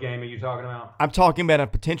 What game are you talking about? I'm talking about a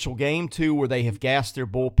potential game 2 where they have gassed their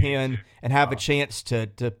bullpen and have a chance to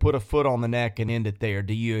put a foot on the neck and end it there.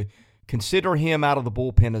 Do you consider him out of the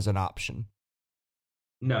bullpen as an option?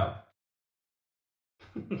 No.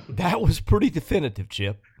 That was pretty definitive,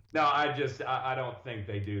 Chip. No, I don't think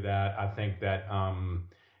they do that. I think that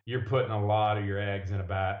you're putting a lot of your eggs in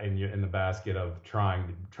the basket of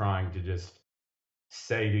trying to just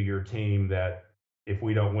say to your team that if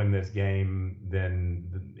we don't win this game,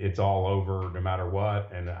 then it's all over no matter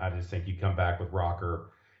what. And I just think you come back with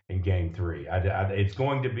Rocker in game 3. It's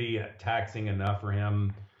going to be taxing enough for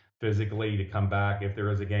him physically to come back if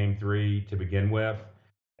there is a game 3 to begin with.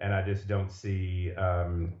 And I just don't see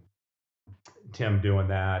Tim doing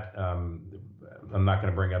that. I'm not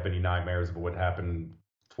going to bring up any nightmares of what happened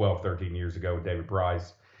 12, 13 years ago with David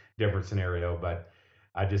Price. Different scenario, but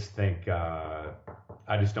I just think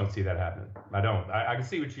I just don't see that happening. I don't. I can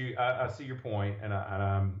see I see your point,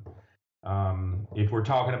 and if we're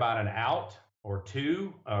talking about an out or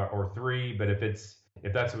 2 or 3, but if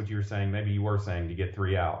that's what you were saying, maybe you were saying to get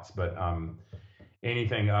 3 outs, but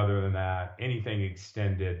anything other than that, anything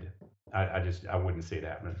extended, I wouldn't see it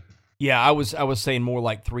happening. Yeah, I was saying more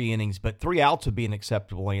like 3 innings, but 3 outs would be an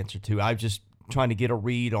acceptable answer too. I was just trying to get a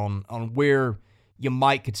read on where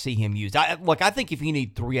you could see him used. I think if you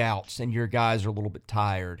need 3 outs and your guys are a little bit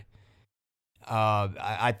tired,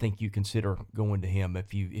 I think you consider going to him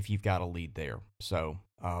if you've got a lead there. So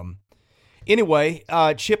anyway,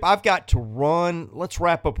 Chip, I've got to run. Let's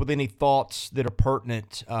wrap up with any thoughts that are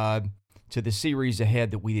pertinent to the series ahead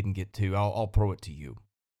that we didn't get to. I'll throw it to you.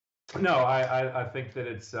 No, I think that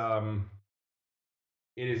it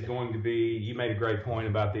is going to be, you made a great point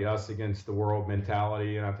about the us against the world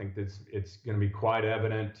mentality, and I think it's going to be quite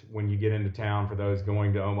evident when you get into town for those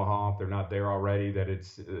going to Omaha, if they're not there already, that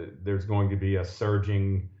there's going to be a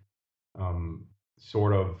surging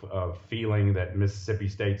sort of feeling that Mississippi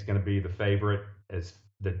State's going to be the favorite, as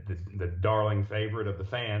the darling favorite of the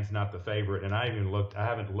fans, not the favorite. And I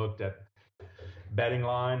haven't looked at betting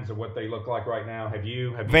lines or what they look like right now. Have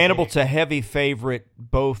you Vanderbilt's a heavy favorite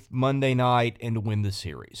both Monday night and to win the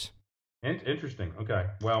series. Interesting. Okay.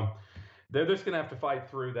 Well, they're just going to have to fight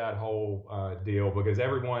through that whole deal, because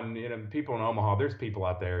everyone, people in Omaha, there's people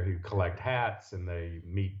out there who collect hats and they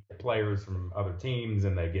meet players from other teams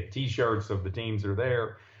and they get T-shirts of the teams that are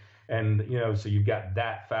there. And, so you've got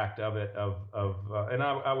that fact of it and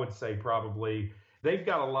I would say probably they've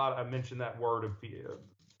got a lot. I mentioned that word a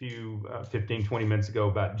few 15, 20 minutes ago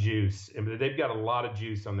about juice. And they've got a lot of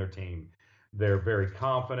juice on their team. They're very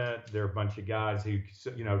confident. They're a bunch of guys who,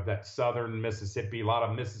 that Southern Mississippi, a lot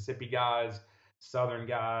of Mississippi guys, Southern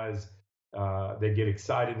guys, They get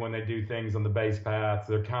excited when they do things on the base paths.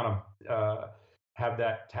 They're kind of have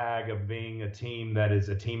that tag of being a team that is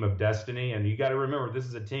a team of destiny. And you got to remember, this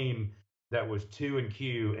is a team that was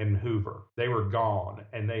 2-Q in Hoover. They were gone,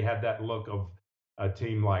 and they had that look of a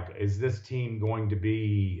team like, is this team going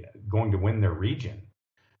to win their region?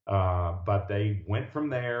 But they went from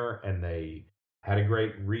there, and they had a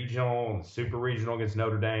great regional and super regional against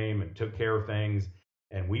Notre Dame and took care of things.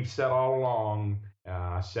 And we've said all along,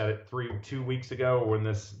 I said it 2 weeks ago when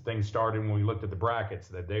this thing started, when we looked at the brackets,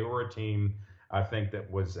 that they were a team, I think, that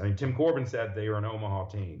was, Tim Corbin said they were an Omaha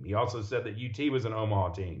team. He also said that UT was an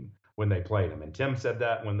Omaha team when they played them. And Tim said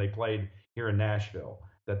that when they played here in Nashville,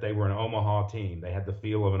 that they were an Omaha team. They had the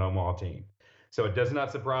feel of an Omaha team. So it does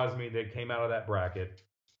not surprise me they came out of that bracket.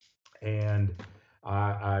 And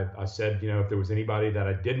I said, if there was anybody that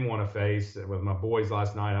I didn't want to face with my boys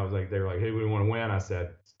last night, they were like, hey, we want to win. I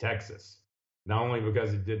said, it's Texas. Not only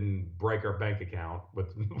because it didn't break our bank account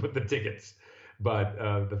with the tickets,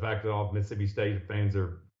 but the fact that all Mississippi State fans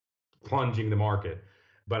are plunging the market.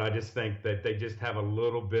 But I just think that they just have a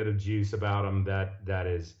little bit of juice about them that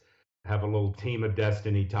is have a little team of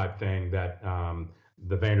destiny type thing that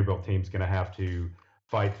the Vanderbilt team's going to have to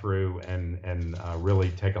fight through and really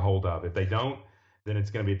take a hold of. If they don't, then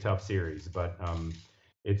it's going to be a tough series. But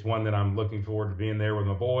it's one that I'm looking forward to being there with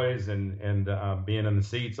my boys and being in the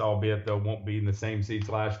seats, albeit they won't be in the same seats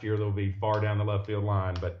last year. They'll be far down the left field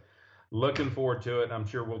line. But looking forward to it. I'm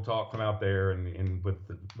sure we'll talk from out there and with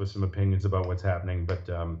some opinions about what's happening. But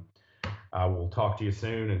I will talk to you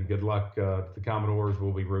soon, and good luck to the Commodores.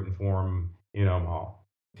 We'll be rooting for them in Omaha.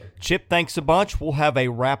 Chip, thanks a bunch. We'll have a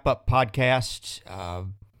wrap-up podcast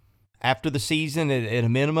after the season at a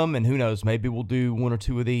minimum, and who knows, maybe we'll do one or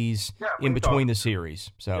two of these in between the series.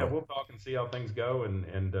 So yeah, we'll talk and see how things go,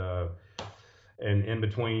 and in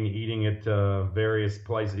between eating at various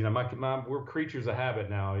places. We're creatures of habit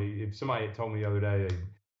now. If somebody had told me the other day,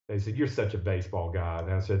 they said, you're such a baseball guy.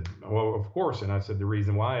 And I said, well, of course. And I said, the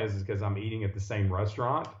reason why is because I'm eating at the same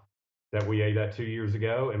restaurant that we ate at 2 years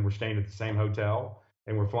ago, and we're staying at the same hotel,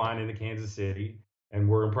 and we're flying into Kansas City, and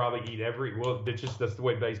we're going to probably eat that's the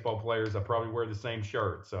way baseball players, I probably wear the same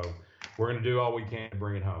shirt. So we're going to do all we can to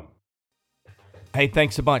bring it home. Hey,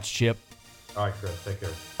 thanks a bunch, Chip. All right, Chris, take care.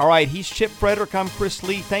 All right, he's Chip Frederick. I'm Chris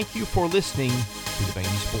Lee. Thank you for listening to the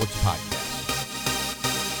Vandy Sports Podcast.